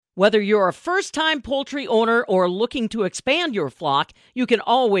Whether you're a first-time poultry owner or looking to expand your flock, you can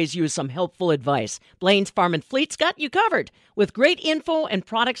always use some helpful advice. Blaine's Farm and Fleet's got you covered with great info and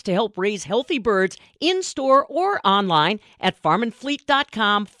products to help raise healthy birds in-store or online at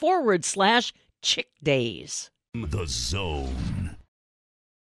farmandfleet.com/chick days. The Zone.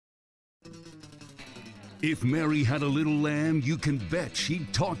 If Mary had a little lamb, you can bet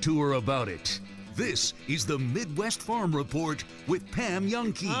she'd talk to her about it. This is the Midwest Farm Report with Pam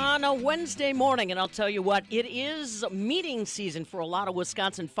Jahnke. On a Wednesday morning, and I'll tell you what, it is meeting season for a lot of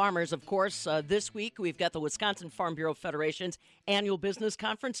Wisconsin farmers, of course. This week, we've got the Wisconsin Farm Bureau Federation's annual business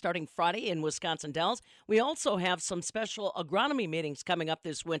conference starting Friday in Wisconsin Dells. We also have some special agronomy meetings coming up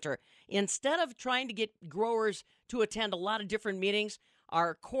this winter. Instead of trying to get growers to attend a lot of different meetings,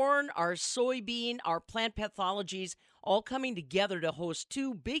 our corn, our soybean, our plant pathologies, all coming together to host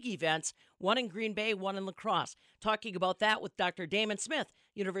two big events, one in Green Bay, one in La Crosse. Talking about that with Dr. Damon Smith,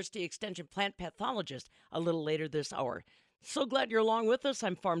 University Extension plant pathologist, a little later this hour. So glad you're along with us.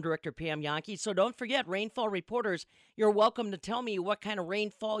 I'm Farm Director Pam Jahnke. So don't forget, rainfall reporters, you're welcome to tell me what kind of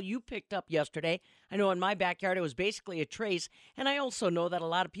rainfall you picked up yesterday. I know in my backyard it was basically a trace, and I also know that a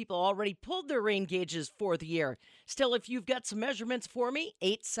lot of people already pulled their rain gauges for the year. Still, if you've got some measurements for me,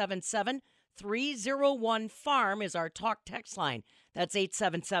 877-301-FARM is our talk text line. That's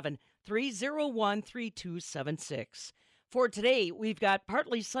 877-301-3276. For today, we've got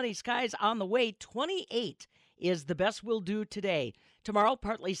partly sunny skies on the way. 28 is the best we'll do today. Tomorrow,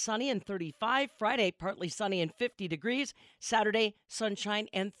 partly sunny and 35. Friday, partly sunny and 50 degrees. Saturday, sunshine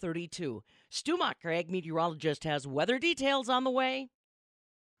and 32. Stu Mock, our ag meteorologist, has weather details on the way.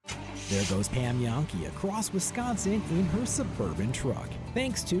 There goes Pam Jahnke across Wisconsin in her Suburban truck.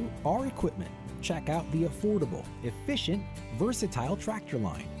 Thanks to our equipment. Check out the affordable, efficient, versatile tractor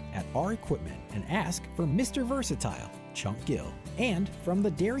line at our equipment and ask for Mr. Versatile, Chunk Gill. And from the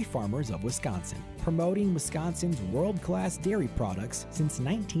Dairy Farmers of Wisconsin, promoting Wisconsin's world-class dairy products since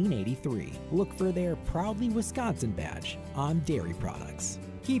 1983. Look for their Proudly Wisconsin badge on dairy products.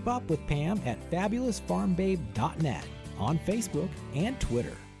 Keep up with Pam at fabulousfarmbabe.net on Facebook and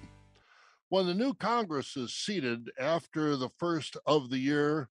Twitter. When the new Congress is seated after the first of the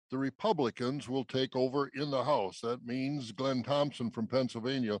year, the Republicans will take over in the House. That means Glenn Thompson from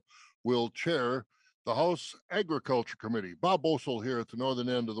Pennsylvania will chair the House Agriculture Committee. Bob Boesel here at the northern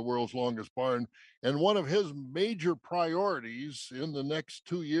end of the world's longest barn. And one of his major priorities in the next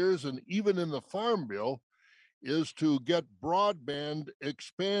 2 years and even in the Farm Bill is to get broadband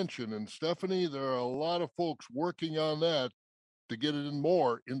expansion. And Stephanie, there are a lot of folks working on that to get it in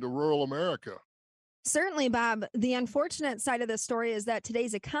more into rural America. Certainly, Bob. The unfortunate side of this story is that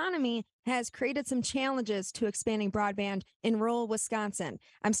today's economy has created some challenges to expanding broadband in rural Wisconsin.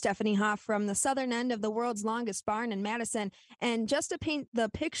 I'm Stephanie Hoff from the southern end of the world's longest barn in Madison. And just to paint the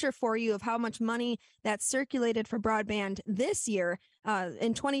picture for you of how much money that's circulated for broadband this year,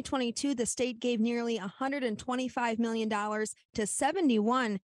 in 2022, the state gave nearly $125 million to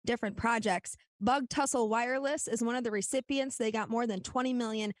 71 different projects. Bug Tussle Wireless is one of the recipients. They got more than $20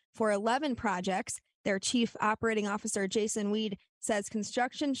 million for 11 projects. Their chief operating officer, Jason Weed, says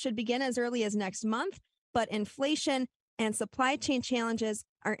construction should begin as early as next month, but inflation and supply chain challenges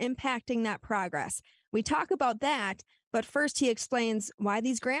are impacting that progress. We talk about that, but first he explains why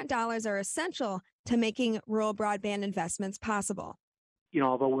these grant dollars are essential to making rural broadband investments possible.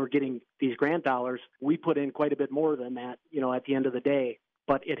 Although we're getting these grant dollars, we put in quite a bit more than that, at the end of the day.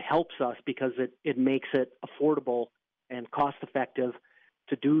 But it helps us because it makes it affordable and cost-effective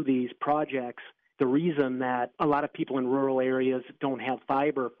to do these projects. The reason that a lot of people in rural areas don't have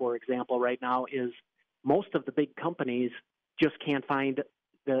fiber, for example, right now is most of the big companies just can't find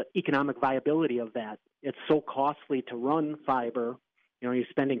the economic viability of that. It's so costly to run fiber. You're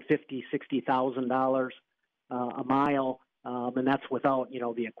spending $50,000, $60,000 a mile, and that's without,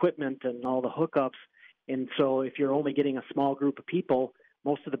 the equipment and all the hookups. And so if you're only getting a small group of people,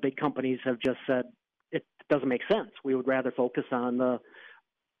 most of the big companies have just said it doesn't make sense. We would rather focus on the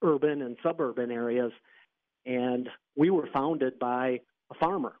urban and suburban areas. And we were founded by a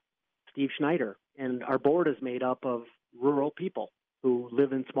farmer, Steve Schneider, and our board is made up of rural people who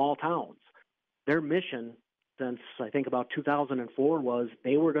live in small towns. Their mission since, I think, about 2004 was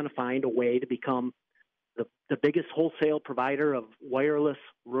they were going to find a way to become the biggest wholesale provider of wireless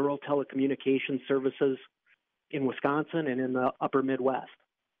rural telecommunications services in Wisconsin and in the upper Midwest.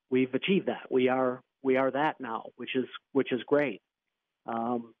 We've achieved that. We are that now, which is great.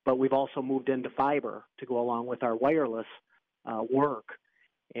 But we've also moved into fiber to go along with our wireless work.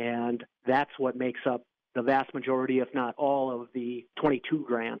 And that's what makes up the vast majority, if not all, of the 22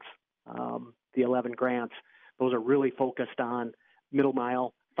 grants, the 11 grants. Those are really focused on middle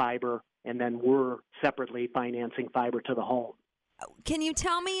mile fiber, and then we're separately financing fiber to the home. Can you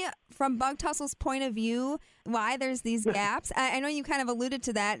tell me, from Bug Tussle's point of view, why there's these gaps? I know you kind of alluded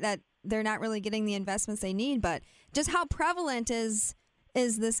to that they're not really getting the investments they need, but just how prevalent is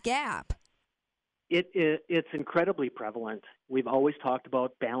this gap? It's incredibly prevalent. We've always talked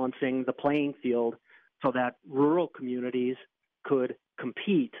about balancing the playing field so that rural communities could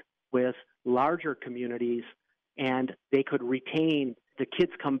compete with larger communities and they could retain. The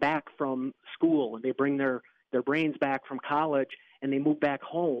kids come back from school and they bring their brains back from college and they move back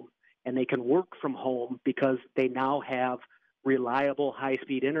home and they can work from home because they now have reliable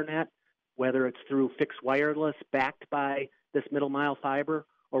high-speed internet, whether it's through fixed wireless backed by this middle mile fiber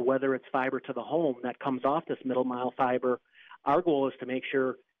or whether it's fiber to the home that comes off this middle mile fiber. Our goal is to make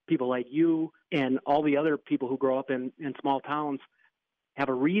sure people like you and all the other people who grow up in small towns have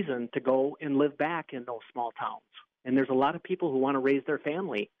a reason to go and live back in those small towns. And there's a lot of people who want to raise their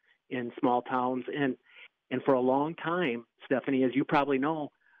family in small towns. And for a long time, Stephanie, as you probably know,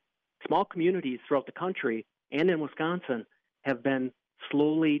 small communities throughout the country and in Wisconsin have been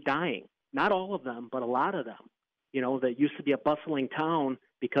slowly dying. Not all of them, but a lot of them. You know, that used to be a bustling town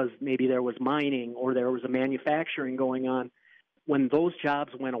because maybe there was mining or there was a manufacturing going on. When those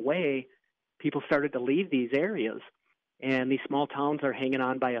jobs went away, people started to leave these areas. And these small towns are hanging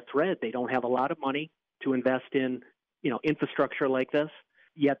on by a thread. They don't have a lot of money to invest in, infrastructure like this,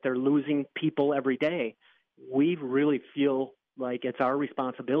 yet they're losing people every day. We really feel like it's our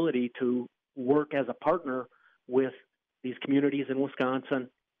responsibility to work as a partner with these communities in Wisconsin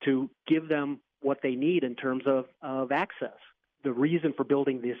to give them what they need in terms of access. The reason for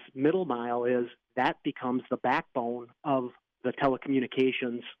building this middle mile is that becomes the backbone of the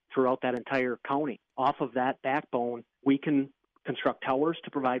telecommunications throughout that entire county. Off of that backbone, we can construct towers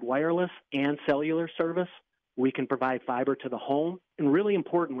to provide wireless and cellular service. We can provide fiber to the home. And really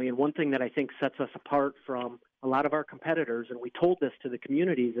importantly, and one thing that I think sets us apart from a lot of our competitors, and we told this to the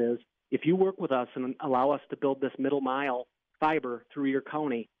communities, is if you work with us and allow us to build this middle mile fiber through your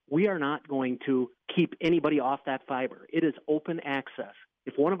county, we are not going to keep anybody off that fiber. It is open access.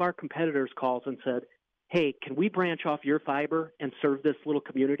 If one of our competitors calls and said, hey, can we branch off your fiber and serve this little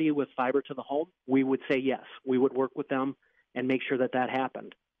community with fiber to the home? We would say yes. We would work with them and make sure that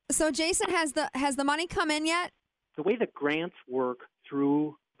happened. So, Jason, has the money come in yet? The way that grants work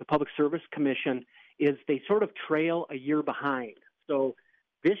through the Public Service Commission is they sort of trail a year behind. So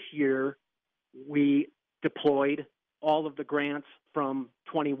this year, we deployed all of the grants from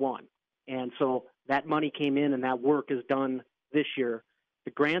 21. And so that money came in and that work is done this year.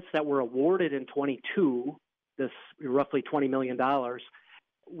 The grants that were awarded in 22, this roughly $20 million,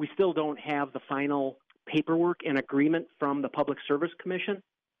 we still don't have the final paperwork and agreement from the Public Service Commission,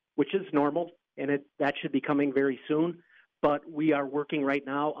 which is normal, and that should be coming very soon. But we are working right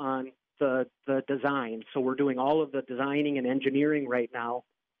now on the design. So we're doing all of the designing and engineering right now,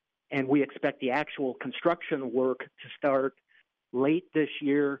 and we expect the actual construction work to start late this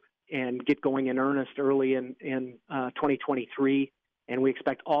year and get going in earnest early in 2023. And we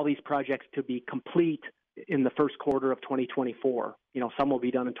expect all these projects to be complete in the first quarter of 2024. Some will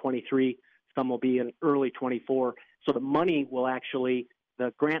be done in 23, some will be in early 24. So the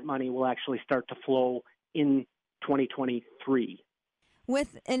grant money will actually start to flow in 2023.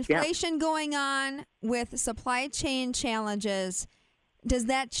 With inflation going on, with supply chain challenges, does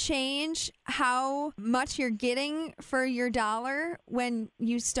that change how much you're getting for your dollar when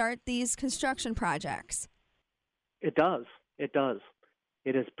you start these construction projects? It does. It does.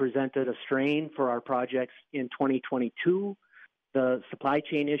 It has presented a strain for our projects in 2022. The supply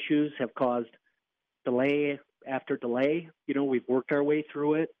chain issues have caused delay after delay. We've worked our way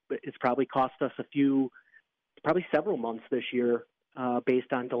through it, but it's probably cost us several months this year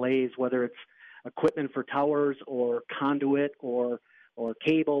based on delays, whether it's equipment for towers or conduit or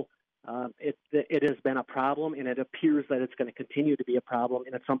cable. It has been a problem, and it appears that it's going to continue to be a problem,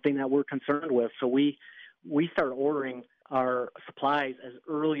 and it's something that we're concerned with. So we start ordering our supplies as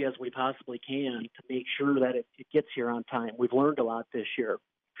early as we possibly can to make sure that it gets here on time. We've learned a lot this year.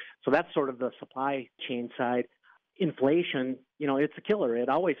 So that's sort of the supply chain side. Inflation, it's a killer. It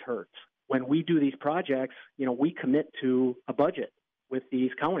always hurts. When we do these projects, we commit to a budget with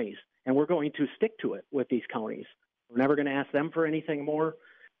these counties, and we're going to stick to it with these counties. We're never going to ask them for anything more.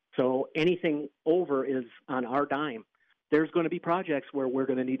 So anything over is on our dime. There's going to be projects where we're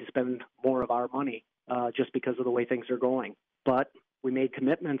going to need to spend more of our money just because of the way things are going. But we made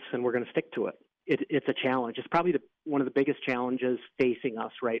commitments, and we're going to stick to it. It's a challenge. It's probably one of the biggest challenges facing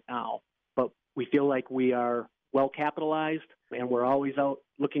us right now. But we feel like we are well capitalized, and we're always out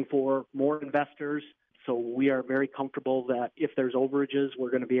looking for more investors So we are very comfortable that if there's overages, we're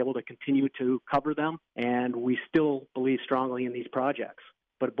going to be able to continue to cover them. And we still believe strongly in these projects.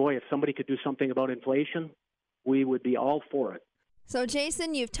 But boy, if somebody could do something about inflation, we would be all for it. So,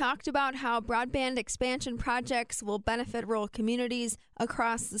 Jason, you've talked about how broadband expansion projects will benefit rural communities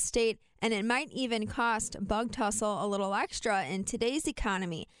across the state, and it might even cost Bug Tussle a little extra in today's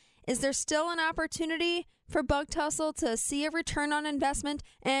economy. Is there still an opportunity for Bug Tussle to see a return on investment,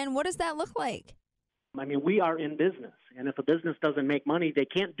 and what does that look like? I mean, we are in business, and if a business doesn't make money, they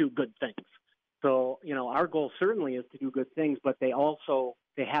can't do good things. So, our goal certainly is to do good things, but they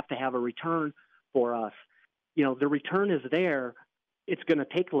have to have a return for us. The return is there. It's going to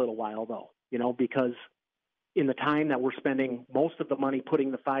take a little while, though, because in the time that we're spending most of the money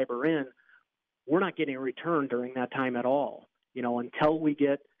putting the fiber in, we're not getting a return during that time at all. Until we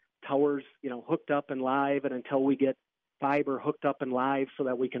get towers, hooked up and live, and until we get fiber hooked up and live so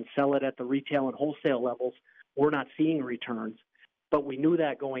that we can sell it at the retail and wholesale levels, we're not seeing returns. But we knew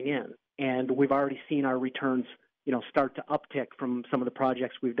that going in, and we've already seen our returns, start to uptick from some of the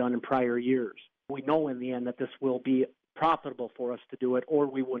projects we've done in prior years. We know in the end that this will be profitable for us to do it, or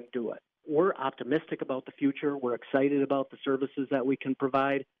we wouldn't do it. We're optimistic about the future. We're excited about the services that we can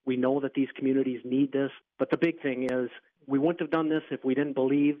provide. We know that these communities need this. But the big thing is we wouldn't have done this if we didn't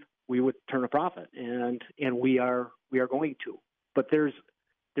believe we would turn a profit, and we are going to. But there's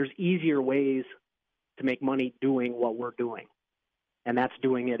easier ways to make money doing what we're doing, and that's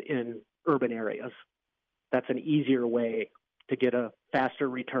doing it in urban areas. That's an easier way to get a faster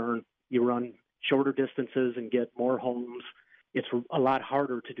return. You run shorter distances and get more homes. It's a lot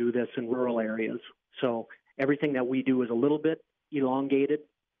harder to do this in rural areas. So everything that we do is a little bit elongated,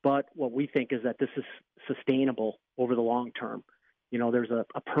 but what we think is that this is sustainable over the long term. There's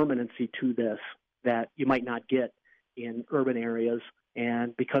a permanency to this that you might not get in urban areas.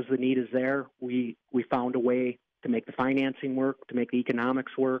 And because the need is there, we found a way to make the financing work, to make the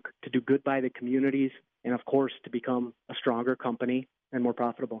economics work, to do good by the communities, and of course, to become a stronger company and more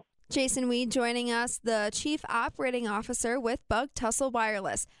profitable. Jason Weed joining us, the Chief Operating Officer with Bug Tussle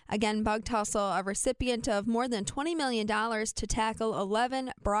Wireless. Again, Bug Tussle, a recipient of more than $20 million to tackle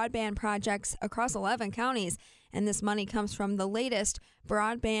 11 broadband projects across 11 counties. And this money comes from the latest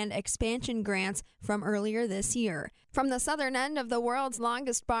broadband expansion grants from earlier this year. From the southern end of the world's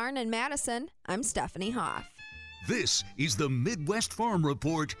longest barn in Madison, I'm Stephanie Hoff. This is the Midwest Farm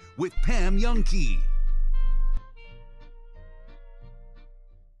Report with Pam Jahnke.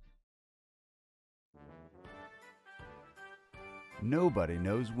 Nobody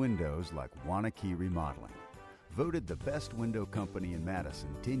knows windows like Waunakee Remodeling. Voted the best window company in Madison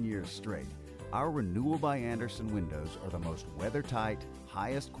 10 years straight, our Renewal by Andersen windows are the most weather-tight,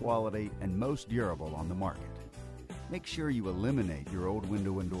 highest quality, and most durable on the market. Make sure you eliminate your old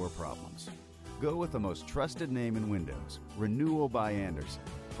window and door problems. Go with the most trusted name in windows, Renewal by Andersen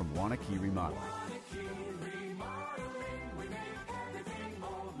from Waunakee Remodeling.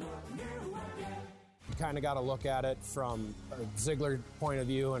 Kind of got to look at it from a Ziegler point of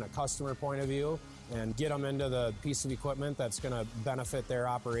view and a customer point of view and get them into the piece of equipment that's going to benefit their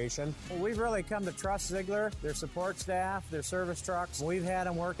operation. Well, we've really come to trust Ziegler, their support staff, their service trucks. We've had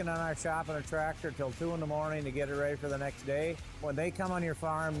them working on our shop and a tractor till 2 in the morning to get it ready for the next day. When they come on your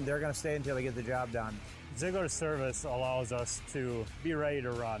farm, they're going to stay until they get the job done. Ziegler's service allows us to be ready to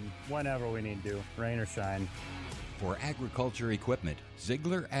run whenever we need to, rain or shine. For agriculture equipment,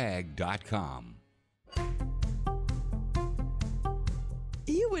 ZieglerAg.com.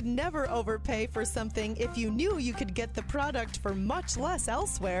 You would never overpay for something if you knew you could get the product for much less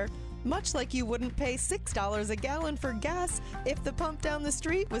elsewhere. Much like you wouldn't pay $6 a gallon for gas if the pump down the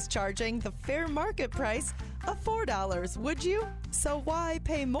street was charging the fair market price of $4, would you? So why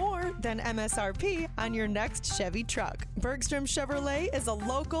pay more than MSRP on your next Chevy truck? Bergstrom Chevrolet is a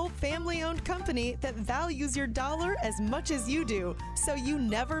local, family-owned company that values your dollar as much as you do, so you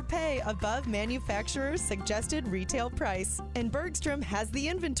never pay above manufacturer's suggested retail price. And Bergstrom has the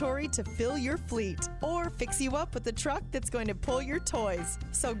inventory to fill your fleet or fix you up with a truck that's going to pull your toys.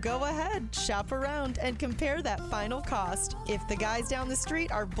 So go ahead, shop around, and compare that final cost. If the guys down the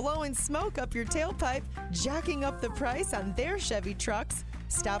street are blowing smoke up your tailpipe, jacking up the price on their Chevy trucks,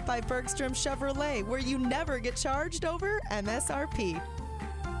 stop by Bergstrom Chevrolet, where you never get charged over MSRP.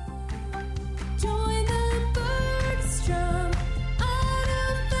 Join the Bergstrom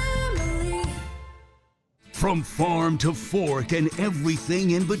Auto Family. From farm to fork and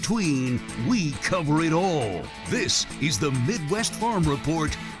everything in between, we cover it all. This is the Midwest Farm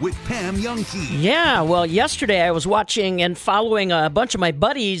Report with Pam Jahnke. Yeah, well, yesterday I was watching and following a bunch of my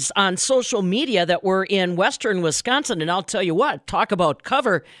buddies on social media that were in western Wisconsin, and I'll tell you what, talk about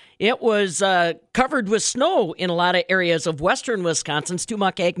cover. It was covered with snow in a lot of areas of western Wisconsin. Stu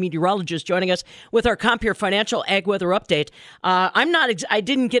Muck, ag meteorologist, joining us with our Compere Financial Ag Weather Update. I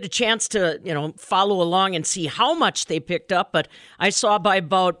didn't get a chance to, follow along and see how much they picked up, but I saw by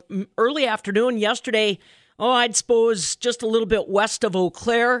about early afternoon yesterday, I'd suppose just a little bit west of Eau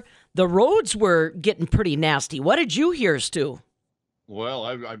Claire, the roads were getting pretty nasty. What did you hear, Stu? Well,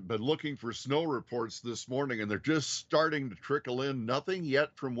 I've been looking for snow reports this morning, and they're just starting to trickle in. Nothing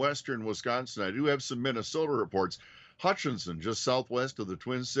yet from western Wisconsin. I do have some Minnesota reports. Hutchinson, just southwest of the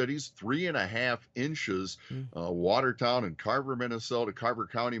Twin Cities, 3.5 inches. Watertown and Carver, Minnesota, Carver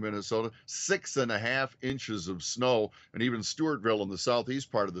County, Minnesota, 6.5 inches of snow. And even Stewartville in the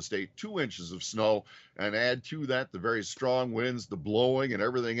southeast part of the state, 2 inches of snow. And add to that the very strong winds, the blowing, and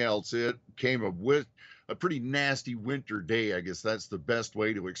everything else. It came a pretty nasty winter day. I guess that's the best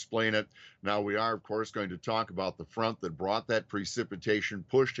way to explain it. Now, we are, of course, going to talk about the front that brought that precipitation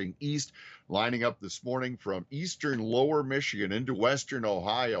pushing east, lining up this morning from eastern lower Michigan into western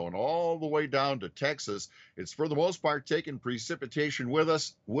Ohio and all the way down to Texas. It's for the most part taking precipitation with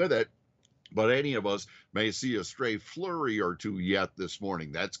it. But any of us may see a stray flurry or two yet this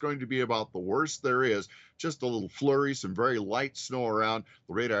morning. That's going to be about the worst there is. Just a little flurry, some very light snow around.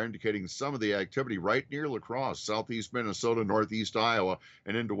 The radar indicating some of the activity right near La Crosse, southeast Minnesota, northeast Iowa,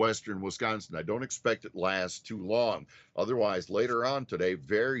 and into western Wisconsin. I don't expect it lasts too long. Otherwise, later on today,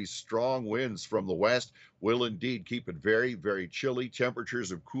 very strong winds from the west will indeed keep it very, very chilly.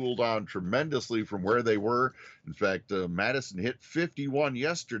 Temperatures have cooled down tremendously from where they were. In fact, Madison hit 51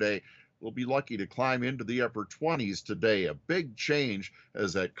 yesterday. We'll be lucky to climb into the upper 20s today. A big change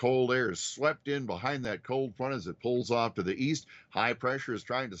as that cold air is swept in behind that cold front as it pulls off to the east. High pressure is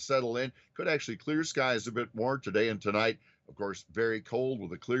trying to settle in. Could actually clear skies a bit more today and tonight. Of course, very cold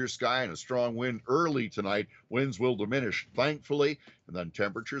with a clear sky and a strong wind early tonight. Winds will diminish, thankfully, and then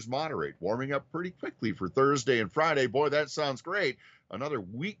temperatures moderate, warming up pretty quickly for Thursday and Friday. Boy, that sounds great. Another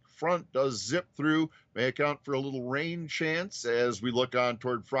weak front does zip through, may account for a little rain chance as we look on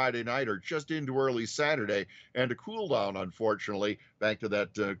toward Friday night or just into early Saturday, and a cool down, unfortunately, back to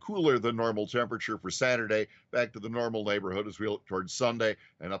that cooler than normal temperature for Saturday, back to the normal neighborhood as we look towards Sunday,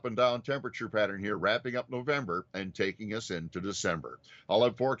 and up and down temperature pattern here, wrapping up November and taking us into December. I'll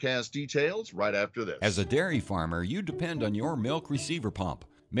have forecast details right after this. As a dairy farmer, you depend on your milk receiver pump.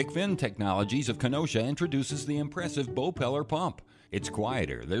 McFinn Technologies of Kenosha introduces the impressive Bopeller pump. It's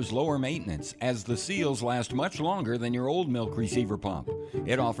quieter, there's lower maintenance, as the seals last much longer than your old milk receiver pump.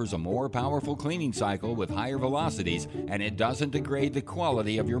 It offers a more powerful cleaning cycle with higher velocities, and it doesn't degrade the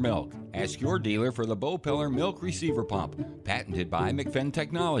quality of your milk. Ask your dealer for the Bopeller Milk Receiver Pump, patented by McFinn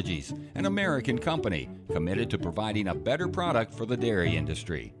Technologies, an American company committed to providing a better product for the dairy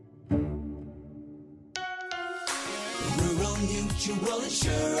industry. Rural Mutual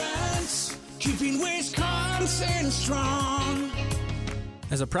Insurance, keeping Wisconsin strong.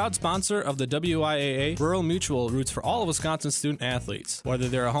 As a proud sponsor of the WIAA, Rural Mutual roots for all of Wisconsin student athletes. Whether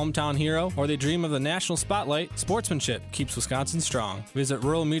they're a hometown hero or they dream of the national spotlight, sportsmanship keeps Wisconsin strong. Visit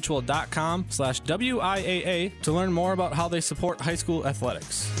ruralmutual.com/WIAA to learn more about how they support high school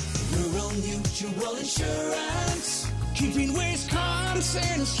athletics. Rural Mutual Insurance, keeping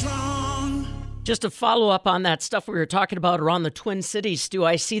Wisconsin strong. Just to follow up on that stuff we were talking about around the Twin Cities, Stu,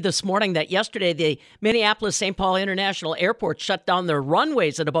 I see this morning that yesterday the Minneapolis-St. Paul International Airport shut down their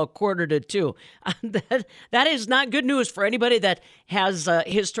runways at about 1:45. That is not good news for anybody that has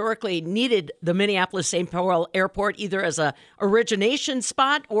historically needed the Minneapolis-St. Paul Airport either as a origination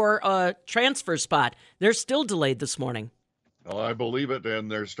spot or a transfer spot. They're still delayed this morning. Well, I believe it,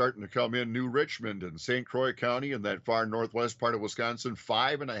 and they're starting to come in. New Richmond and St. Croix County in that far northwest part of Wisconsin,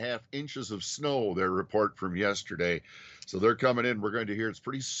 5.5 inches of snow, their report from yesterday. So they're coming in. We're going to hear it's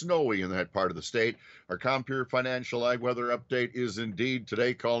pretty snowy in that part of the state. Our Compere Financial Ag Weather Update is indeed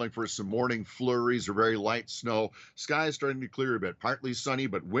today calling for some morning flurries or very light snow. Sky starting to clear a bit. Partly sunny,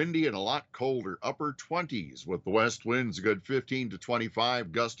 but windy and a lot colder. Upper 20s with the west winds, a good 15 to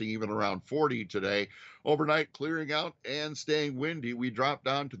 25, gusting even around 40 today. Overnight clearing out and staying windy. We drop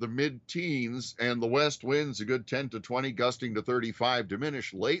down to the mid-teens, and the west winds a good 10 to 20, gusting to 35,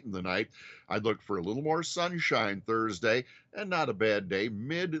 diminish late in the night. I'd look for a little more sunshine Thursday, and not a bad day.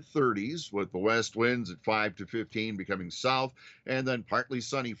 Mid-30s with the west winds at 5 to 15, becoming south, and then partly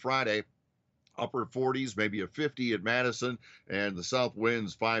sunny Friday. Upper 40s, maybe a 50 at Madison, and the south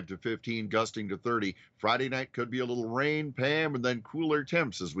winds 5 to 15, gusting to 30. Friday night could be a little rain, Pam, and then cooler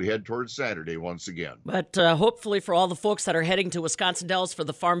temps as we head towards Saturday once again. But hopefully for all the folks that are heading to Wisconsin Dells for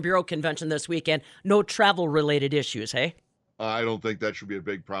the Farm Bureau Convention this weekend, no travel-related issues, hey? I don't think that should be a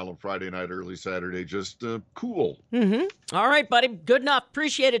big problem Friday night, early Saturday. Just cool. All right, buddy. Good enough.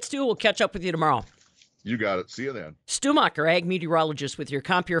 Appreciate it, Stu. We'll catch up with you tomorrow. You got it. See you then. Stu Macher, ag meteorologist with your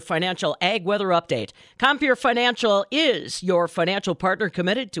Compeer Financial Ag Weather Update. Compeer Financial is your financial partner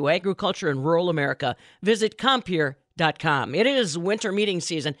committed to agriculture in rural America. Visit Compeer.com. It is winter meeting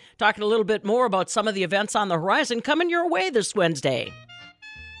season. Talking a little bit more about some of the events on the horizon coming your way this Wednesday.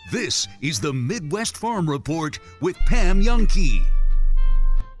 This is the Midwest Farm Report with Pam Jahnke.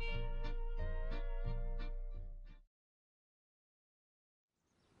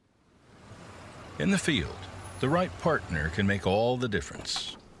 In the field, the right partner can make all the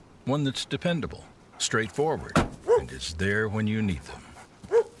difference. One that's dependable, straightforward, and is there when you need them.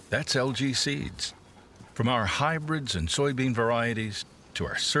 That's LG Seeds. From our hybrids and soybean varieties to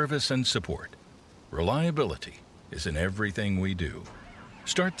our service and support, reliability is in everything we do.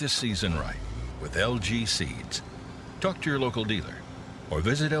 Start this season right with LG Seeds. Talk to your local dealer or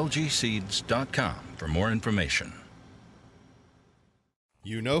visit lgseeds.com for more information.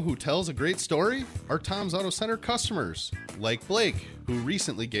 You know who tells a great story? Our Tom's Auto Center customers, like Blake, who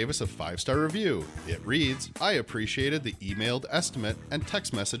recently gave us a 5-star review. It reads, "I appreciated the emailed estimate and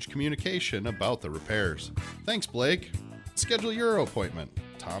text message communication about the repairs. Thanks, Blake. Schedule your appointment.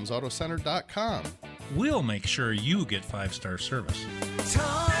 Tom'sAutoCenter.com. We'll make sure you get 5-star service.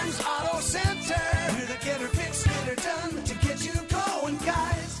 Tom's Auto Center. We're the get her fixed, get her done to get you going,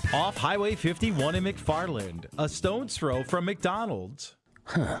 guys. Off Highway 51 in McFarland, a stone's throw from McDonald's.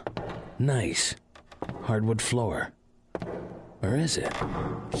 Huh. Nice. Hardwood floor. Or is it?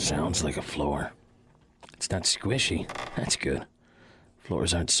 Sounds like a floor. It's not squishy. That's good.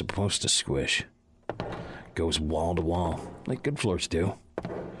 Floors aren't supposed to squish. Goes wall to wall, like good floors do.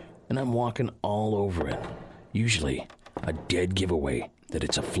 And I'm walking all over it. Usually a dead giveaway that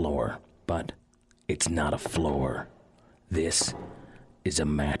it's a floor, but it's not a floor. This is a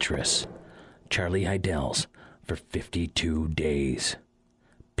mattress. Charlie Heidel's for 52 days.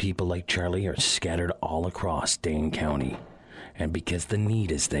 People like Charlie are scattered all across Dane County. And because the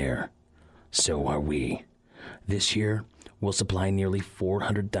need is there, so are we. This year, we'll supply nearly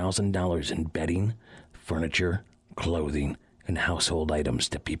 $400,000 in bedding, furniture, clothing, and household items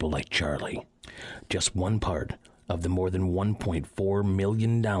to people like Charlie. Just one part of the more than $1.4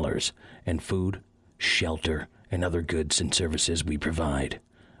 million in food, shelter, and other goods and services we provide.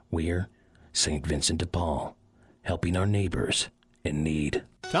 We're St. Vincent de Paul, helping our neighbors in need.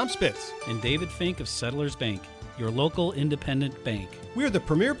 Tom Spitz and David Fink of Settlers Bank, your local independent bank. We're the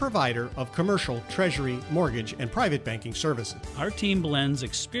premier provider of commercial, treasury, mortgage, and private banking services. Our team blends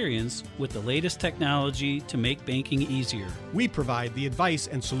experience with the latest technology to make banking easier. We provide the advice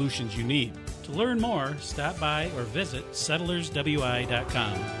and solutions you need. To learn more, stop by or visit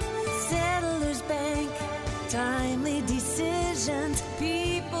settlerswi.com. Settlers Bank, timely decisions,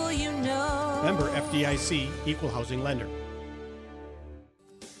 people you know. Member FDIC, Equal Housing Lender.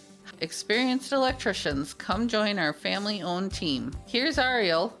 Experienced electricians, come join our family-owned team. Here's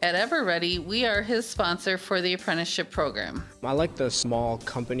Ariel. At EverReady, we are his sponsor for the apprenticeship program. I like the small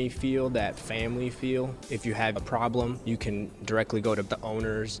company feel, that family feel. If you have a problem, you can directly go to the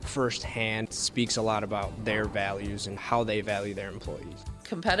owners firsthand. Speaks a lot about their values and how they value their employees.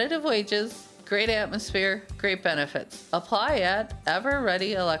 Competitive wages, great atmosphere, great benefits. Apply at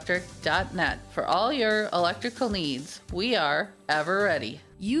everreadyelectric.net for all your electrical needs. We are EverReady.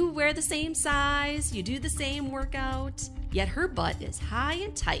 You wear the same size, you do the same workout, yet her butt is high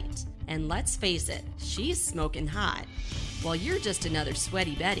and tight. And let's face it, she's smoking hot. While you're just another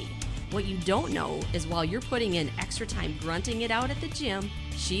sweaty Betty. What you don't know is while you're putting in extra time grunting it out at the gym,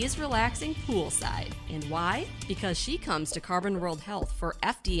 she is relaxing poolside. And why? Because she comes to Carbon World Health for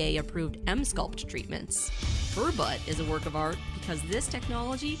FDA-approved M-Sculpt treatments. Her butt is a work of art because this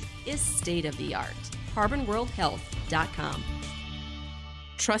technology is state-of-the-art. CarbonWorldHealth.com.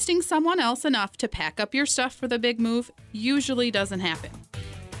 Trusting someone else enough to pack up your stuff for the big move usually doesn't happen.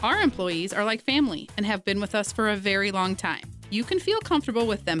 Our employees are like family and have been with us for a very long time. You can feel comfortable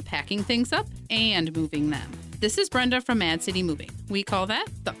with them packing things up and moving them. This is Brenda from Mad City Moving. We call that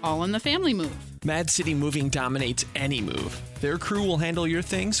the all-in-the-family move. Mad City Moving dominates any move. Their crew will handle your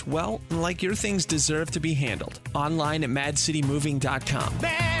things, well, like your things deserve to be handled. Online at madcitymoving.com.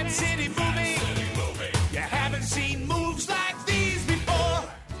 Mad City Moving. You haven't seen moves like these before.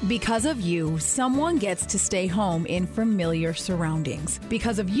 Because of you, someone gets to stay home in familiar surroundings.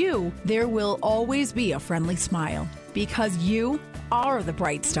 Because of you, there will always be a friendly smile. Because you are the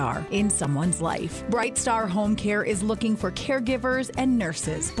bright star in someone's life. Bright Star Home Care is looking for caregivers and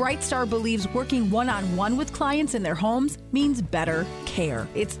nurses. Bright Star believes working one-on-one with clients in their homes means better care.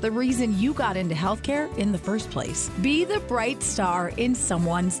 It's the reason you got into healthcare in the first place. Be the bright star in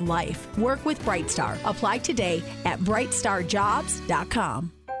someone's life. Work with Bright Star. Apply today at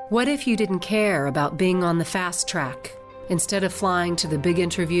brightstarjobs.com. What if you didn't care about being on the fast track? Instead of flying to the big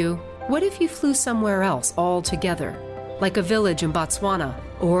interview, what if you flew somewhere else altogether? Like a village in Botswana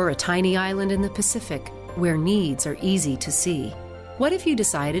or a tiny island in the Pacific where needs are easy to see. What if you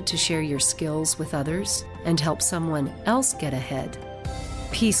decided to share your skills with others and help someone else get ahead?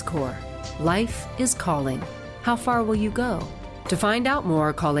 Peace Corps. Life is calling. How far will you go? To find out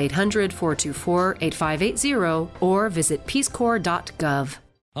more, call 800-424-8580 or visit peacecorps.gov.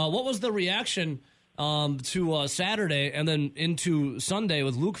 What was the reaction to Saturday and then into Sunday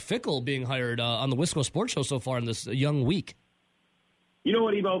with Luke Fickell being hired on the Wisco Sports Show so far in this young week? You know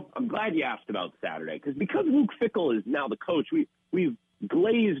what, Evo? I'm glad you asked about Saturday because Luke Fickell is now the coach. We've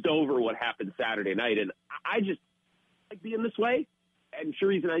glazed over what happened Saturday night, and I just like being this way. I'm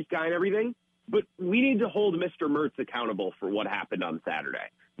sure he's a nice guy and everything, but we need to hold Mr. Mertz accountable for what happened on Saturday.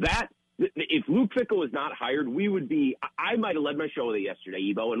 If Luke Fickell was not hired, I might have led my show with it yesterday,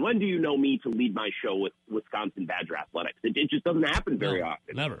 Evo. And when do you know me to lead my show with Wisconsin Badger Athletics? It just doesn't happen very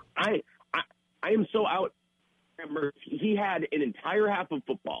often. Never. I am so out. He had an entire half of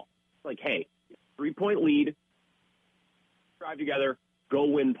football. Like, hey, 3-point lead, drive together, go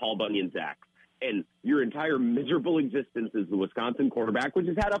win Paul Bunyan Zach. And your entire miserable existence as the Wisconsin quarterback, which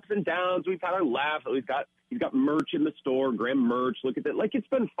has had ups and downs. We've had our laughs. He's got merch in the store, Graham merch. Look at that. Like, it's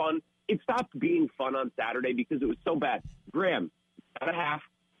been fun. It stopped being fun on Saturday because it was so bad. Graham, at a half,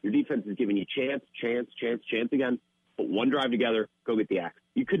 your defense is giving you chance again. Put one drive together, go get the axe.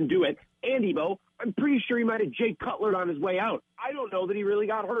 You couldn't do it. And, Evo, I'm pretty sure he might have Jay Cutler on his way out. I don't know that he really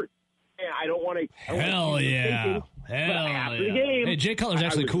got hurt. And I don't want to. Hell yeah. After the game, hey, Jay Cutler's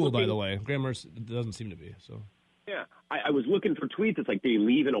actually cool, by the way. Graham Mertz doesn't seem to be. So. Yeah, I was looking for tweets. It's like, did he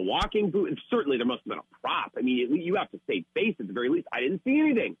leave in a walking boot? And certainly there must have been a prop. I mean, you have to save face at the very least. I didn't see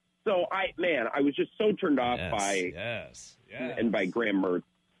anything. So, I was just so turned off by Graham Mertz.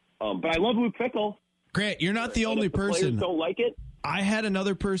 But I love Luke Fickell. Grant, you're not the only person. Don't like it. I had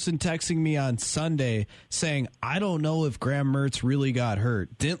another person texting me on Sunday saying, I don't know if Graham Mertz really got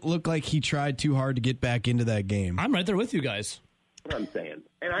hurt. Didn't look like he tried too hard to get back into that game. I'm right there with you guys. That's what I'm saying.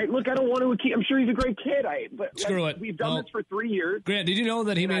 And I don't want to keep. I'm sure he's a great kid. Screw it. We've done this for 3 years. Grant, did you know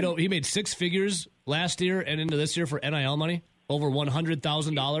that he made six figures last year and into this year for NIL money? Over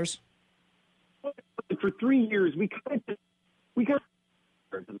 $100,000? For 3 years, we kind of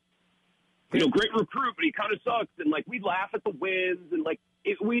great recruit, but he kind of sucks. And we'd laugh at the wins, and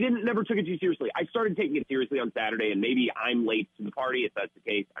we never took it too seriously. I started taking it seriously on Saturday, and maybe I'm late to the party. If that's the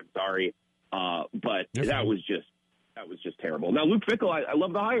case, I'm sorry. But that was just terrible. Now, Luke Fickell, I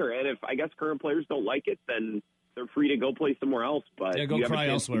love the hire, and if I guess current players don't like it, then they're free to go play somewhere else. But go you have cry a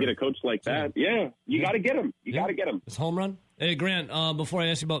chance elsewhere. to get a coach like that. Yeah, you got to get him. You got to get him. It's home run. Hey, Grant, before I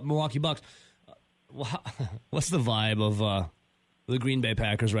ask you about Milwaukee Bucks, what's the vibe of the Green Bay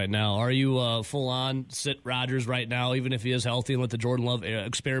Packers right now? Are you full on sit Rodgers right now, even if he is healthy, and let the Jordan Love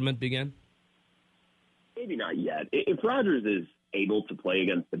experiment begin? Maybe not yet. If Rodgers is able to play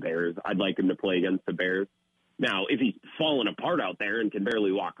against the Bears, I'd like him to play against the Bears. Now, if he's falling apart out there and can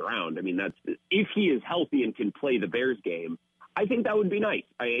barely walk around, I mean, if he is healthy and can play the Bears game, I think that would be nice.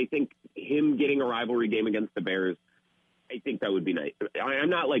 I think him getting a rivalry game against the Bears, I think that would be nice.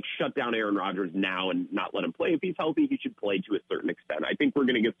 I'm not shut down Aaron Rodgers now and not let him play. If he's healthy, he should play to a certain extent. I think we're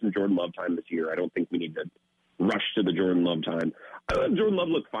going to get some Jordan Love time this year. I don't think we need to rush to the Jordan Love time. Jordan Love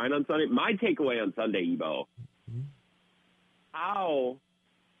looked fine on Sunday. My takeaway on Sunday, Evo, how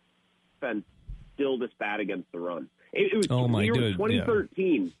defense still this bad against the run. It was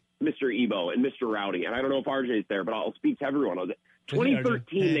 2013, yeah. Mr. Evo and Mr. Rowdy, and I don't know if RJ's there, but I'll speak to everyone on it.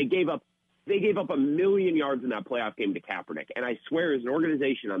 2013, they gave up 1 million yards in that playoff game to Kaepernick. And I swear, as an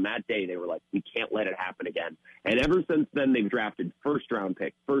organization on that day, they were like, we can't let it happen again. And ever since then, they've drafted first-round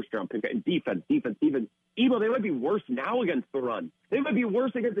pick, and defense. Evo, they might be worse now against the run. They might be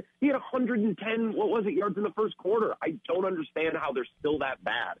worse against – he had 110, yards in the first quarter. I don't understand how they're still that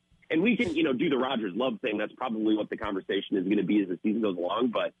bad. And we can, do the Rodgers Love thing. That's probably what the conversation is going to be as the season goes along.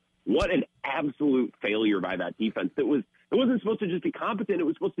 But what an absolute failure by that defense. It wasn't supposed to just be competent. It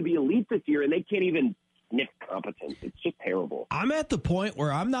was supposed to be elite this year, and they can't even sniff competence. It's just terrible. I'm at the point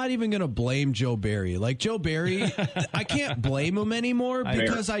where I'm not even going to blame Joe Barry. Like, Joe Barry, I can't blame him anymore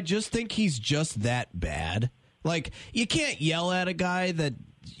because I just think he's just that bad. Like, you can't yell at a guy that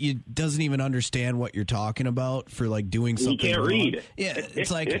doesn't even understand what you're talking about for, like, doing something He can't wrong. read. Yeah, it's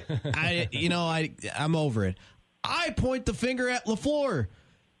like, I'm over it. I point the finger at LaFleur.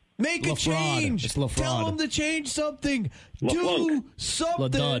 Make a change. It's LaFraud. Tell him to change something. Do something.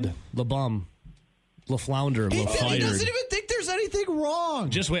 LaDud. LaBum. LaFlounder. He LaFired. doesn't even think there's anything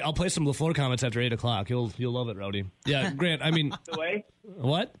wrong. Just wait. I'll play some LaFleur comments after 8 o'clock. You'll love it, Rowdy. Yeah, Grant, I mean... The way?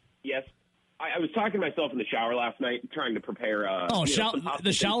 What? Yes. I was talking to myself in the shower last night, trying to prepare...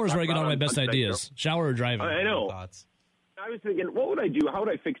 the shower is where I get all my best ideas. Shower or driving. I know. I was thinking, what would I do? How would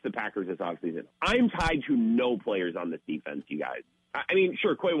I fix the Packers this offseason? I'm tied to no players on this defense, you guys. I mean,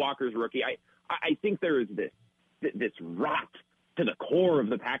 sure, Quay Walker's rookie. I think there is this rot to the core of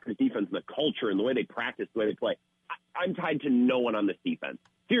the Packers defense and the culture and the way they practice, the way they play. I'm tied to no one on this defense.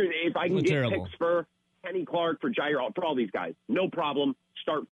 Seriously, if I can get picks for Kenny Clark, for Jair, for all these guys, no problem.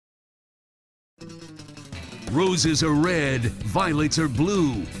 Start. Roses are red, violets are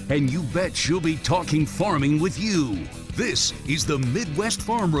blue, and you bet she'll be talking farming with you. This is the Midwest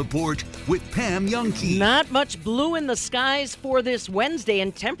Farm Report with Pam Youngkey. Not much blue in the skies for this Wednesday,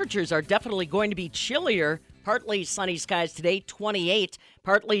 and temperatures are definitely going to be chillier. Partly sunny skies today, 28.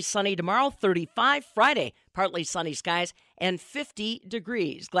 Partly sunny tomorrow, 35. Friday, partly sunny skies and 50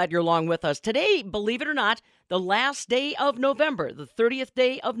 degrees. Glad you're along with us. Today, believe it or not, the last day of November, the 30th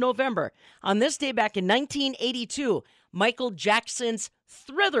day of November. On this day back in 1982, Michael Jackson's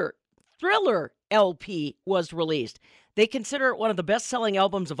Thriller LP was released. They consider it one of the best-selling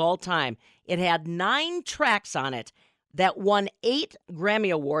albums of all time. It had 9 tracks on it that won 8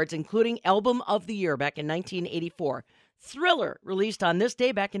 Grammy Awards, including Album of the Year back in 1984. Thriller, released on this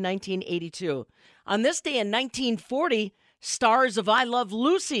day back in 1982. On this day in 1940, stars of I Love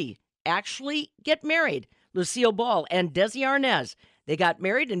Lucy actually get married. Lucille Ball and Desi Arnaz. They got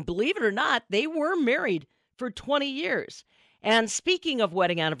married, and believe it or not, they were married for 20 years. And speaking of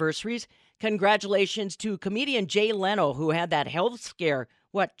wedding anniversaries, congratulations to comedian Jay Leno, who had that health scare,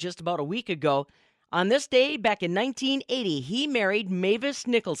 just about a week ago. On this day, back in 1980, he married Mavis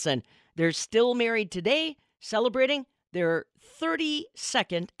Nicholson. They're still married today, celebrating their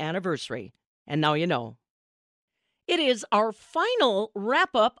 32nd anniversary. And now you know. It is our final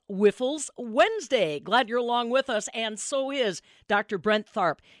wrap-up Whiffles Wednesday. Glad you're along with us, and so is Dr. Brent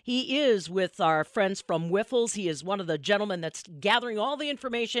Tharp. He is with our friends from Whiffles. He is one of the gentlemen that's gathering all the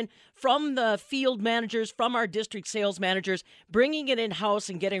information from the field managers, from our district sales managers, bringing it in-house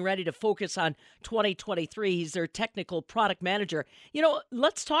and getting ready to focus on 2023. He's their technical product manager. You know,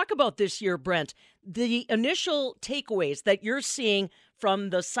 let's talk about this year, Brent. The initial takeaways that you're seeing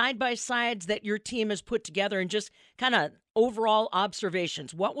from the side-by-sides that your team has put together and just kind of overall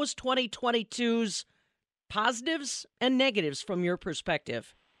observations. What was 2022's positives and negatives from your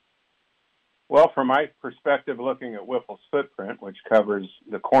perspective? Well, from my perspective, looking at Whiffle's footprint, which covers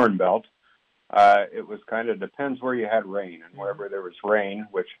the Corn Belt, it was kind of depends where you had rain. And wherever there was rain,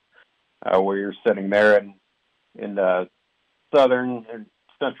 which where you're sitting there in southern and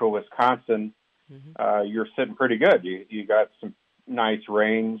central Wisconsin, you're sitting pretty good. You got some nice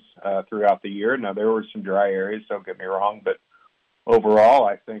rains throughout the year. Now, there were some dry areas, don't get me wrong, but overall,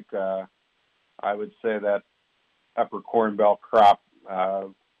 I think I would say that upper Corn Belt crop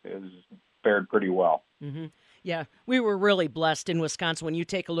is fared pretty well. Mm-hmm. Yeah, we were really blessed in Wisconsin. When you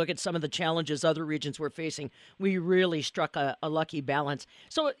take a look at some of the challenges other regions were facing, we really struck a lucky balance.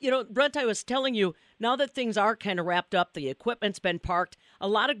 So, Brent, I was telling you, now that things are kind of wrapped up, the equipment's been parked, a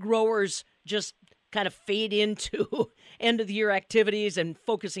lot of growers just kind of fade into end-of-the-year activities and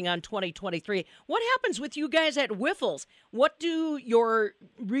focusing on 2023. What happens with you guys at Whiffles? What do your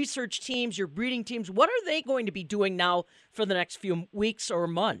research teams, your breeding teams, what are they going to be doing now for the next few weeks or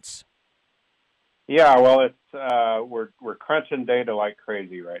months? Yeah, well, it's we're crunching data like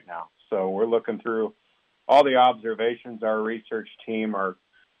crazy right now. So we're looking through all the observations. Our research team,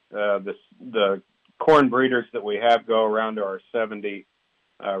 the corn breeders that we have go around to our 70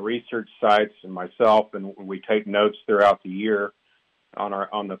 research sites, and myself, and we take notes throughout the year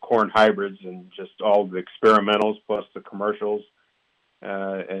on the corn hybrids and just all the experimentals plus the commercials,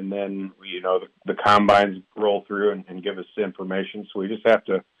 and then the combines roll through and give us information. So we just have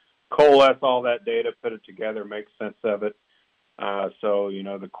to coalesce all that data, put it together, make sense of it. So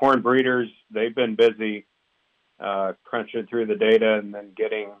the corn breeders, they've been busy crunching through the data and then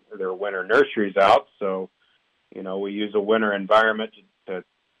getting their winter nurseries out. So we use a winter environment to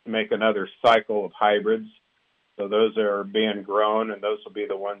make another cycle of hybrids. So those are being grown, and those will be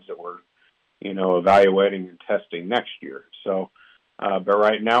the ones that we're evaluating and testing next year. So, but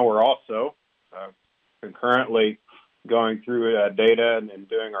right now we're also concurrently going through data and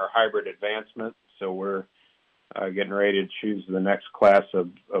doing our hybrid advancement. So we're getting ready to choose the next class of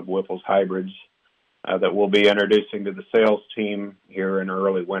Wyffels hybrids that we'll be introducing to the sales team here in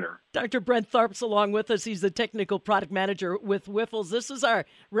early winter. Dr. Brent Tharp's along with us. He's the technical product manager with Wyffels. This is our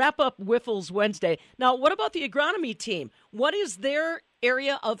wrap-up Wyffels Wednesday. Now, what about the agronomy team? What is their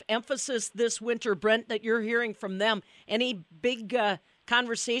area of emphasis this winter, Brent, that you're hearing from them? Any big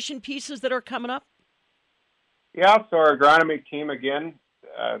conversation pieces that are coming up? Yeah, so our agronomy team, again,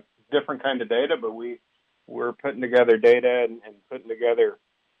 different kind of data, but we're putting together data and putting together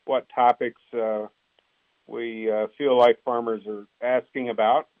what topics we feel like farmers are asking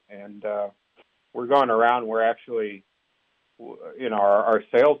about. And we're going around. We're actually, our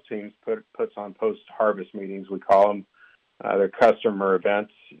sales teams puts on post-harvest meetings, we call them. They're customer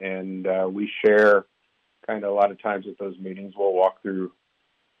events, and we share kind of a lot of times at those meetings. We'll walk through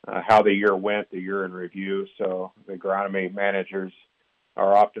how the year went, the year in review. So the agronomy managers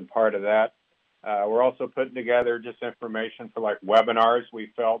are often part of that. We're also putting together just information for like webinars.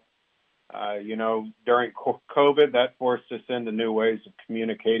 We felt, during COVID, that forced us into new ways of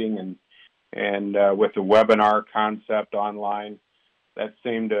communicating, and with the webinar concept online, that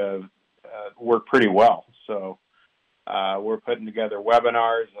seemed to work pretty well. So we're putting together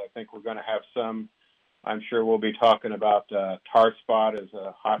webinars. I think we're going to have some. I'm sure we'll be talking about tar spot as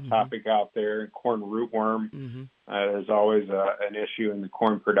a hot topic out there. Corn rootworm is always an issue in the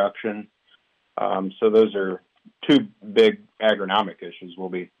corn production. So those are two big agronomic issues we'll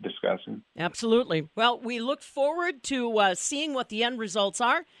be discussing. Absolutely. Well, we look forward to seeing what the end results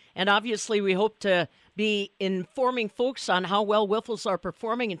are, and obviously we hope to be informing folks on how well Wyffels are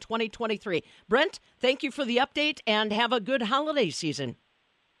performing in 2023. Brent, thank you for the update, and have a good holiday season.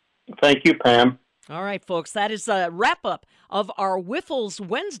 Thank you, Pam. All right, folks, that is a wrap-up of our Wyffels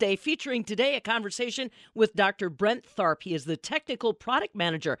Wednesday, featuring today a conversation with Dr. Brent Tharp. He is the technical product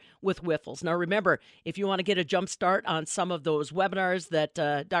manager with Wyffels. Now, remember, if you want to get a jump start on some of those webinars that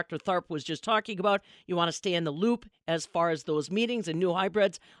Dr. Tharp was just talking about, you want to stay in the loop as far as those meetings and new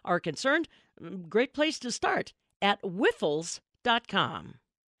hybrids are concerned, great place to start at Wyffels.com.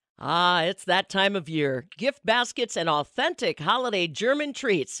 Ah, it's that time of year. Gift baskets and authentic holiday German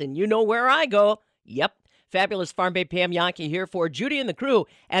treats. And you know where I go. Yep. Fabulous Farm Babe Pam Jahnke here for Judy and the crew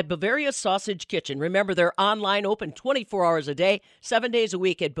at Bavaria Sausage Kitchen. Remember, they're online, open 24 hours a day, 7 days a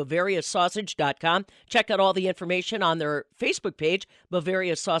week at BavariaSausage.com. Check out all the information on their Facebook page,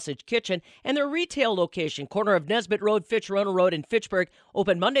 Bavaria Sausage Kitchen, and their retail location, corner of Nesbitt Road, Fitch-Roanoke Road in Fitchburg,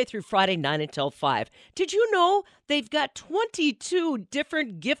 open Monday through Friday, 9 until 5. Did you know they've got 22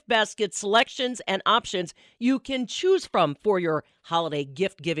 different gift basket selections and options you can choose from for your holiday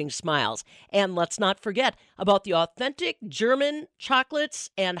gift-giving smiles? And let's not forget about the authentic German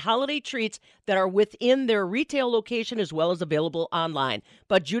chocolates and holiday treats that are within their retail location as well as available online.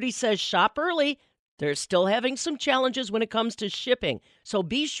 But Judy says shop early. They're still having some challenges when it comes to shipping. So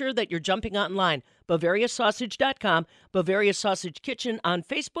be sure that you're jumping online. BavariaSausage.com, Bavaria Sausage Kitchen on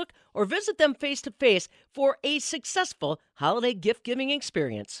Facebook, or visit them face-to-face for a successful holiday gift-giving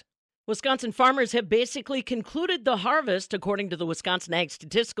experience. Wisconsin farmers have basically concluded the harvest, according to the Wisconsin Ag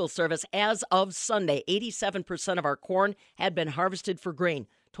Statistical Service. As of Sunday, 87% of our corn had been harvested for grain.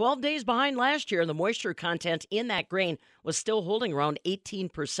 12 days behind last year, and the moisture content in that grain was still holding around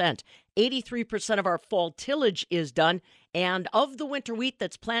 18%. 83% of our fall tillage is done, and of the winter wheat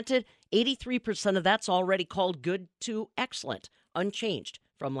that's planted, 83% of that's already called good to excellent, unchanged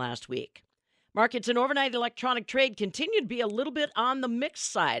from last week. Markets and overnight electronic trade continue to be a little bit on the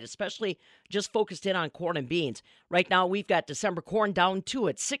mixed side, especially just focused in on corn and beans. Right now, we've got December corn down 2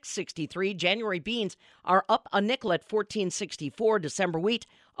 at $6.63. January beans are up a nickel at $14.64. December wheat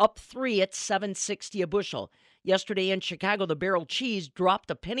up 3 at $7.60 a bushel. Yesterday in Chicago, the barrel cheese dropped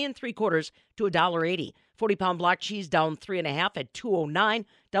a penny and 3/4 to $1.80. 40-pound block cheese down 3.5 at $2.09.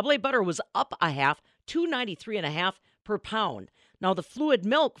 Double A butter was up a half, $2.93.5 per pound. Now the fluid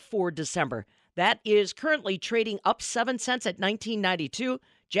milk for December, that is currently trading up 7 cents at $19.92.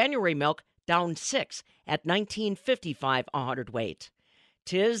 January milk down 6 at $19.55 a hundredweight.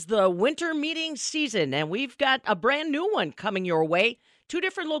 'Tis the winter meeting season, and we've got a brand new one coming your way. 2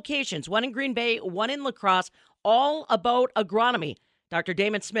 different locations, one in Green Bay, one in La Crosse, all about agronomy. Dr.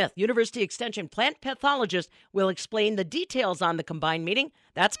 Damon Smith, University Extension plant pathologist, will explain the details on the combined meeting.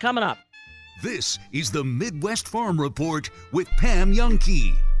 That's coming up. This is the Midwest Farm Report with Pam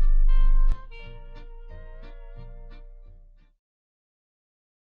Jahnke.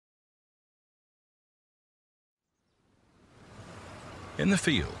 In the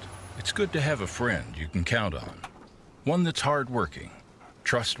field, It's good to have a friend you can count on. One that's hardworking,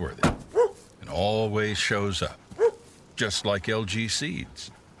 trustworthy, and always shows up. Just like LG Seeds.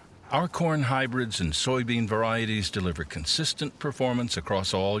 Our corn hybrids and soybean varieties deliver consistent performance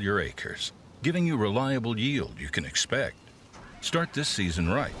across all your acres, giving you reliable yield you can expect. Start this season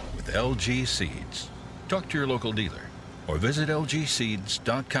right with LG Seeds. Talk to your local dealer or visit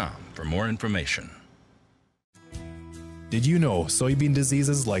lgseeds.com for more information. Did you know soybean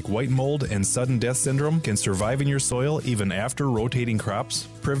diseases like white mold and sudden death syndrome can survive in your soil even after rotating crops?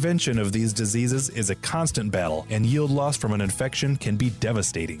 Prevention of these diseases is a constant battle, and yield loss from an infection can be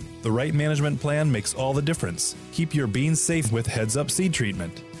devastating. The right management plan makes all the difference. Keep your beans safe with Heads Up seed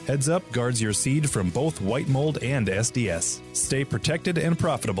treatment. Heads Up guards your seed from both white mold and SDS. Stay protected and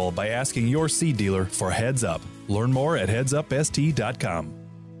profitable by asking your seed dealer for Heads Up. Learn more at headsupst.com.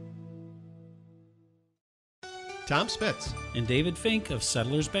 Tom Spitz and David Fink of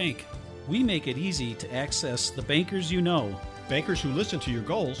Settlers Bank. We make it easy to access the bankers you know. Bankers who listen to your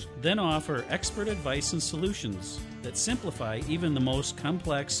goals. Then offer expert advice and solutions that simplify even the most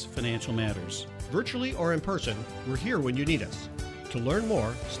complex financial matters. Virtually or in person, we're here when you need us. To learn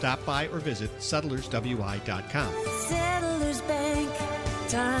more, stop by or visit settlerswi.com. Settlers Bank,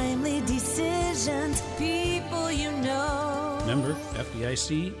 timely decisions, people you know. Member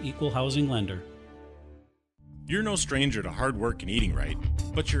FDIC, Equal Housing Lender. You're no stranger to hard work and eating right,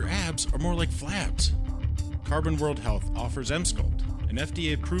 but your abs are more like flabs. Carbon World Health offers Emsculpt, an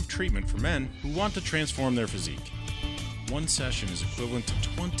FDA-approved treatment for men who want to transform their physique. One session is equivalent to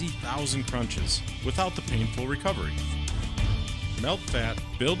 20,000 crunches without the painful recovery. Melt fat,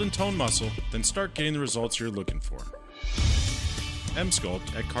 build and tone muscle, then start getting the results you're looking for.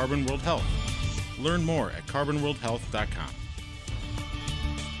 Emsculpt at Carbon World Health. Learn more at carbonworldhealth.com.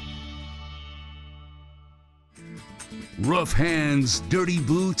 Rough hands, dirty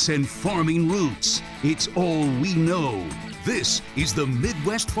boots, and farming roots. It's all we know. This is the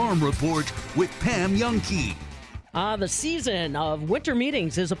Midwest Farm Report with Pam Youngkey. The season of winter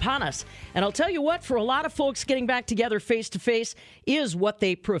meetings is upon us. And I'll tell you what, for a lot of folks, getting back together face-to-face is what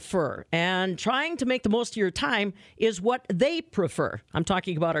they prefer. And trying to make the most of your time is what they prefer. I'm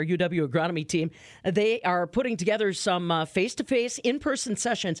talking about our UW agronomy team. They are putting together some face-to-face, in-person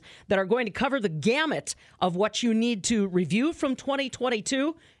sessions that are going to cover the gamut of what you need to review from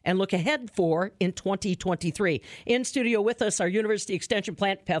 2022 and look ahead for in 2023. In studio with us, our University Extension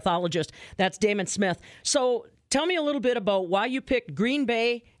plant pathologist, that's Damon Smith. So tell me a little bit about why you picked Green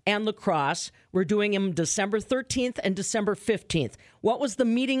Bay and La Crosse. We're doing them December 13th and December 15th. What was the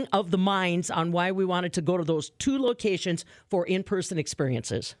meeting of the minds on why we wanted to go to those two locations for in-person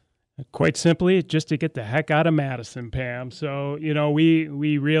experiences? Quite simply, just to get the heck out of Madison, Pam. So,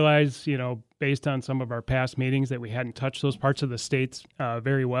 we realized, based on some of our past meetings that we hadn't touched those parts of the states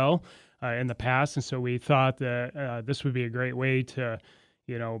very well in the past. And so we thought that this would be a great way to,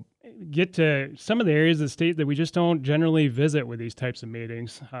 get to some of the areas of the state that we just don't generally visit with these types of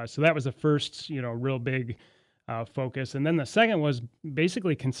meetings. So that was the first, real big focus. And then the second was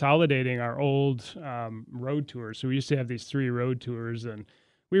basically consolidating our old road tours. So we used to have these 3 road tours, and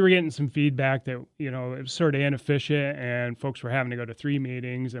we were getting some feedback that, it was sort of inefficient and folks were having to go to 3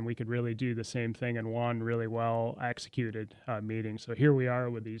 meetings, and we could really do the same thing in one really well executed meeting. So here we are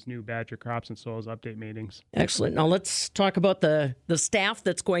with these new Badger Crops and Soils update meetings. Excellent. Now let's talk about the staff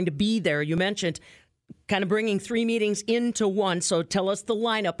that's going to be there. You mentioned kind of bringing 3 meetings into one. So tell us the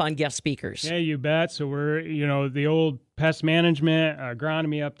lineup on guest speakers. Yeah, you bet. So we're, the old pest management,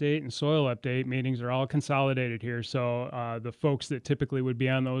 agronomy update, and soil update meetings are all consolidated here. So the folks that typically would be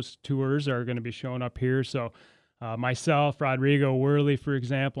on those tours are going to be showing up here. So myself, Rodrigo Worley, for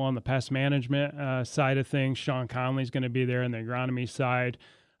example, on the pest management side of things. Sean Conley's going to be there on the agronomy side.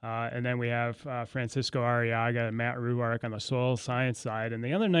 And then we have Francisco Arriaga and Matt Ruark on the soil science side. And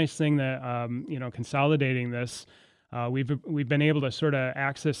the other nice thing that, consolidating this, we've been able to sort of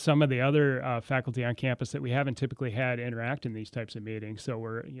access some of the other faculty on campus that we haven't typically had interact in these types of meetings. So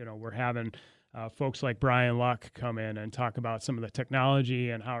we're having folks like Brian Luck come in and talk about some of the technology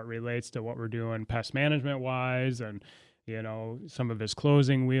and how it relates to what we're doing pest management wise, and some of his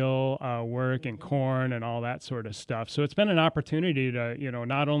closing wheel work and corn and all that sort of stuff. So it's been an opportunity to,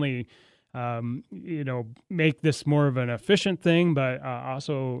 not only make this more of an efficient thing, but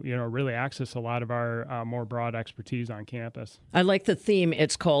also, really access a lot of our more broad expertise on campus. I like the theme.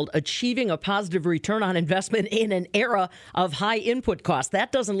 It's called Achieving a Positive Return on Investment in an Era of High Input Costs.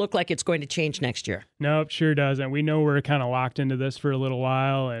 That doesn't look like it's going to change next year. Nope, sure doesn't. We know we're kind of locked into this for a little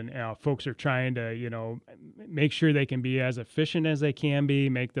while, and folks are trying to, make sure they can be as efficient as they can be,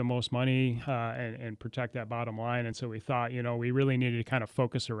 make the most money, and protect that bottom line. And so we thought, we really needed to kind of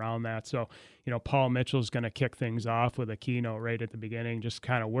focus around that. So, Paul Mitchell's going to kick things off with a keynote right at the beginning, just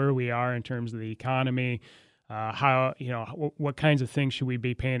kind of where we are in terms of the economy, how, what kinds of things should we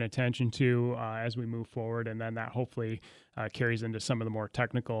be paying attention to as we move forward. And then that hopefully carries into some of the more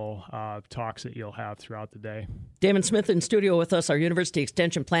technical talks that you'll have throughout the day. Damon Smith in studio with us, our University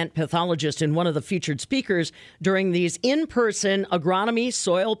Extension plant pathologist and one of the featured speakers during these in-person agronomy,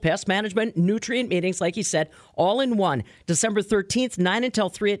 soil, pest management, nutrient meetings, like he said, all in one. December 13th, 9 until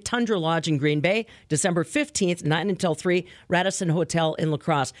 3 at Tundra Lodge in Green Bay. December 15th, 9 until 3, Radisson Hotel in La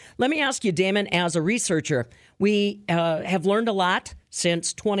Crosse. Let me ask you, Damon, as a researcher, we have learned a lot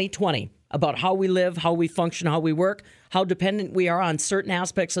since 2020 about how we live, how we function, how we work, how dependent we are on certain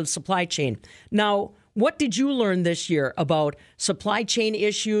aspects of supply chain. Now, what did you learn this year about supply chain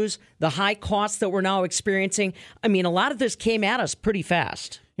issues, the high costs that we're now experiencing? I mean, a lot of this came at us pretty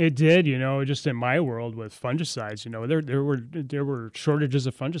fast. It did, just in my world with fungicides, there were shortages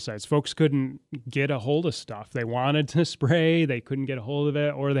of fungicides. Folks couldn't get a hold of stuff. They wanted to spray, they couldn't get a hold of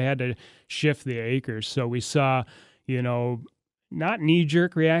it, or they had to shift the acres. So we saw, not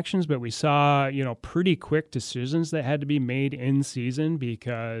knee-jerk reactions, but we saw, pretty quick decisions that had to be made in season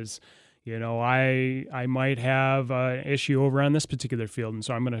because, I might have an issue over on this particular field, and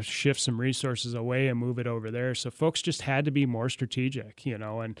so I'm going to shift some resources away and move it over there. So folks just had to be more strategic,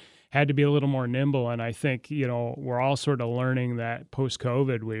 and had to be a little more nimble. And I think, we're all sort of learning that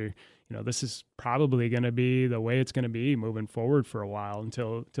post-COVID, this is probably going to be the way it's going to be moving forward for a while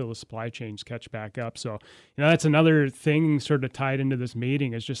until the supply chains catch back up. So, that's another thing sort of tied into this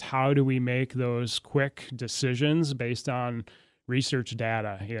meeting is just how do we make those quick decisions based on research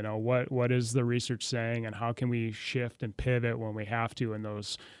data? What is the research saying, and how can we shift and pivot when we have to in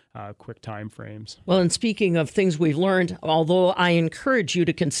those quick time frames? Well, and speaking of things we've learned, although I encourage you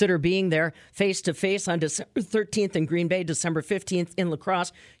to consider being there face-to-face on December 13th in Green Bay, December 15th in La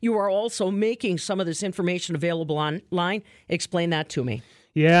Crosse, you are also making some of this information available online. Explain that to me.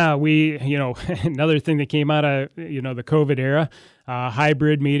 Yeah, we, another thing that came out of, the COVID era,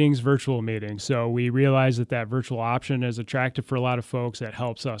 hybrid meetings, virtual meetings. So we realized that virtual option is attractive for a lot of folks. That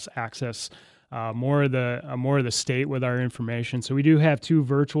helps us access more of the state with our information. So we do have 2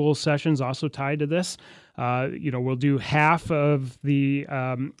 virtual sessions also tied to this. We'll do half of the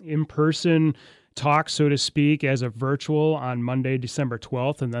in-person talk, so to speak, as a virtual on Monday, December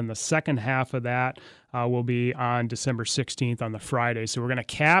 12th. And then the second half of that will be on December 16th on the Friday. So we're going to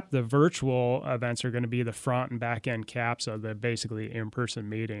cap the virtual events are going to be the front and back end caps of the basically in-person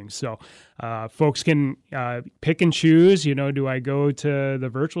meetings. So folks can pick and choose, do I go to the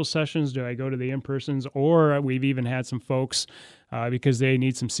virtual sessions? Do I go to the in-persons? Or we've even had some folks because they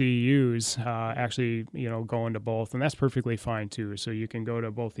need some CEUs, actually, going to both. And that's perfectly fine, too. So you can go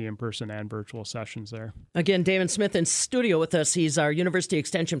to both the in-person and virtual sessions there. Again, Damon Smith in studio with us. He's our University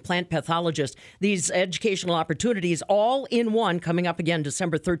Extension plant pathologist. These educational opportunities all in one coming up again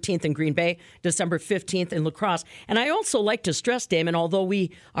December 13th in Green Bay, December 15th in La Crosse. And I also like to stress, Damon, although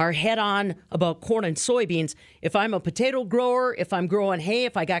we are head on about corn and soybeans, if I'm a potato grower, if I'm growing hay,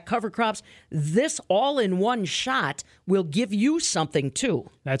 if I got cover crops, this all in one shot will give you something too.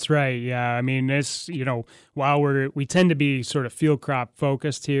 That's right. Yeah. I mean, it's, while we tend to be sort of field crop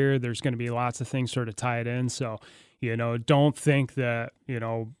focused here, there's going to be lots of things sort of tied in. So, don't think that,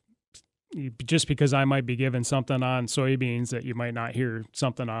 just because I might be given something on soybeans that you might not hear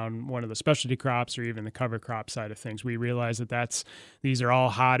something on one of the specialty crops or even the cover crop side of things. We realize that these are all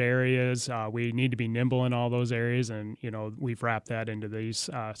hot areas. We need to be nimble in all those areas, and we've wrapped that into these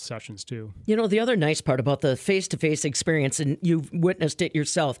sessions too. The other nice part about the face-to-face experience, and you've witnessed it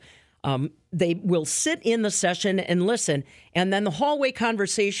yourself, they will sit in the session and listen, and then the hallway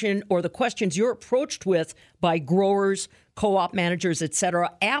conversation or the questions you're approached with by growers, co-op managers, et cetera,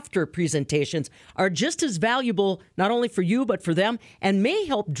 after presentations are just as valuable, not only for you, but for them, and may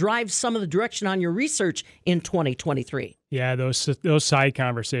help drive some of the direction on your research in 2023. Yeah, those side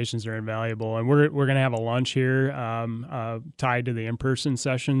conversations are invaluable, and we're going to have a lunch here tied to the in-person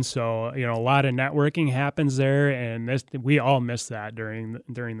session. So a lot of networking happens there, and we all missed that during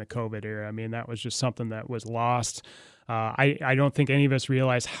the COVID era. I mean, that was just something that was lost I don't think any of us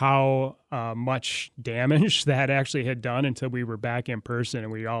realized how much damage that actually had done until we were back in person,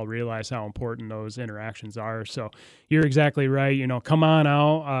 and we all realized how important those interactions are. So you're exactly right. Come on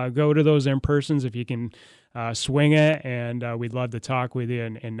out, go to those in-persons if you can swing it, and we'd love to talk with you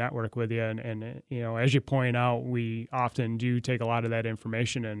and network with you. And as you point out, we often do take a lot of that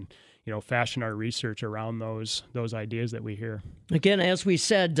information and fashion our research around those ideas that we hear. Again, as we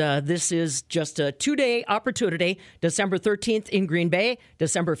said, this is just a 2-day opportunity. December 13th in Green Bay,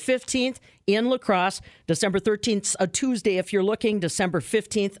 December 15th in La Crosse. December 13th, a Tuesday if you're looking, December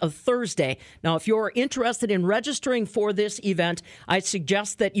 15th, a Thursday. Now, if you're interested in registering for this event, I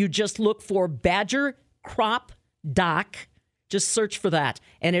suggest that you just look for Badger Crop Doc. Just search for that,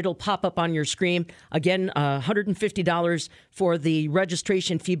 and it'll pop up on your screen. Again, $150 for the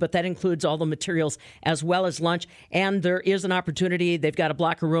registration fee, but that includes all the materials as well as lunch. And there is an opportunity. They've got a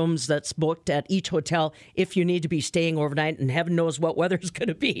block of rooms that's booked at each hotel if you need to be staying overnight, and heaven knows what weather's going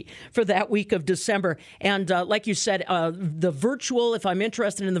to be for that week of December. And like you said, the virtual, if I'm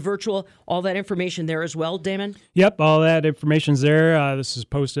interested in the virtual, all that information there as well, Damon? Yep, all that information's there. This is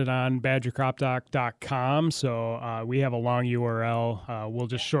posted on badgercropdoc.com, so we have a long URL. We'll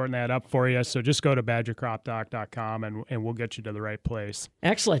just shorten that up for you. So just go to badgercropdoc.com and we'll get you to the right place.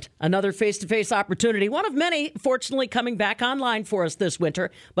 Excellent. Another face-to-face opportunity. One of many, fortunately, coming back online for us this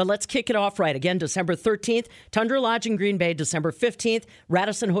winter. But let's kick it off right. Again, December 13th, Tundra Lodge in Green Bay. December 15th,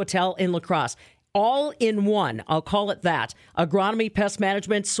 Radisson Hotel in La Crosse. All in one. I'll call it that. Agronomy, pest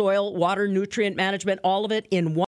management, soil, water, nutrient management, all of it in one.